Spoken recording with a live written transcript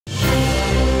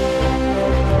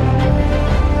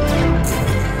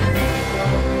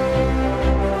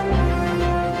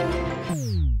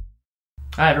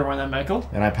Hi everyone, I'm Michael.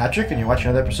 And I'm Patrick, and you're watching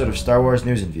another episode of Star Wars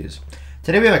News and Views.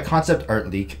 Today we have a concept art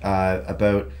leak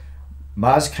about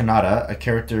Maz Kanata, a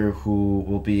character who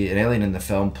will be an alien in the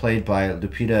film, played by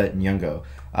Lupita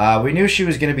Nyong'o. We knew she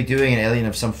was going to be doing an alien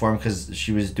of some form because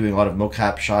she was doing a lot of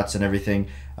mocap shots and everything.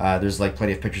 There's like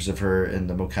plenty of pictures of her in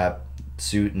the mocap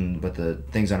suit and with the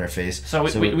things on her face. So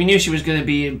we knew she was going to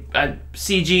be a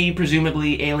CG,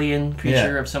 presumably alien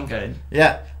creature of some kind.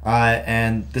 Yeah,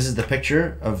 and this is the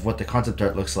picture of what the concept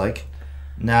art looks like.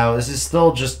 Now, this is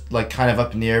still just like kind of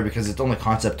up in the air because it's only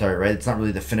concept art, right? It's not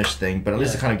really the finished thing, but at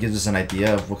least it kind of gives us an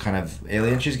idea of what kind of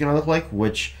alien she's going to look like,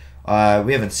 which we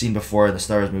haven't seen before in the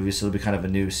Star Wars movies, so it'll be kind of a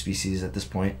new species at this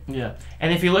point. Yeah,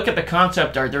 and if you look at the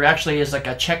concept art, there actually is like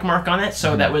a check mark on it,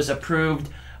 so that was approved.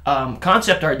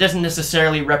 Concept art doesn't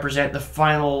necessarily represent the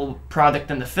final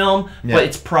product in the film, but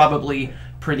it's probably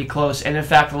pretty close. And in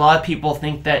fact, a lot of people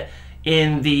think that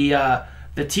in the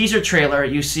teaser trailer,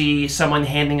 you see someone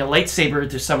handing a lightsaber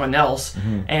to someone else,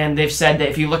 and they've said that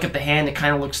if you look at the hand, it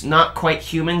kind of looks not quite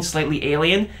human, slightly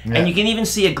alien, and you can even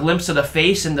see a glimpse of the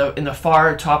face in the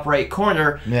far top right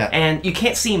corner, and you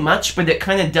can't see much, but it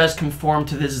kind of does conform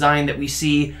to the design that we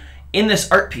see in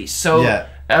this art piece. So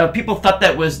people thought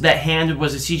that hand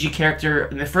was a CG character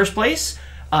in the first place.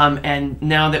 And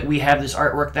now that we have this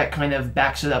artwork, that kind of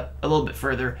backs it up a little bit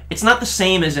further. It's not the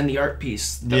same as in the art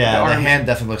piece. The hand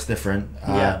definitely looks different.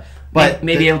 But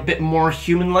maybe a bit more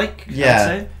human-like, I'd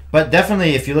say. But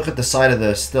definitely, if you look at the side of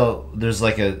the still, there's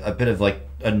like a bit of like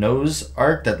a nose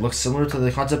art that looks similar to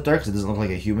the concept art because it doesn't look like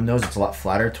a human nose. It's a lot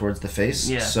flatter towards the face.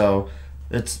 Yeah. So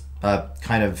it's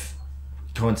kind of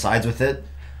coincides with it.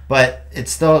 But it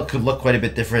still could look quite a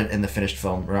bit different in the finished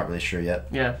film. We're not really sure yet.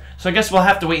 Yeah. So I guess we'll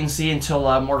have to wait and see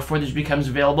until more footage becomes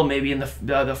available, maybe in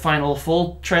the final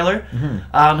full trailer.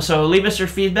 So leave us your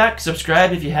feedback,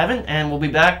 subscribe if you haven't, and we'll be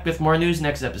back with more news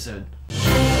next episode.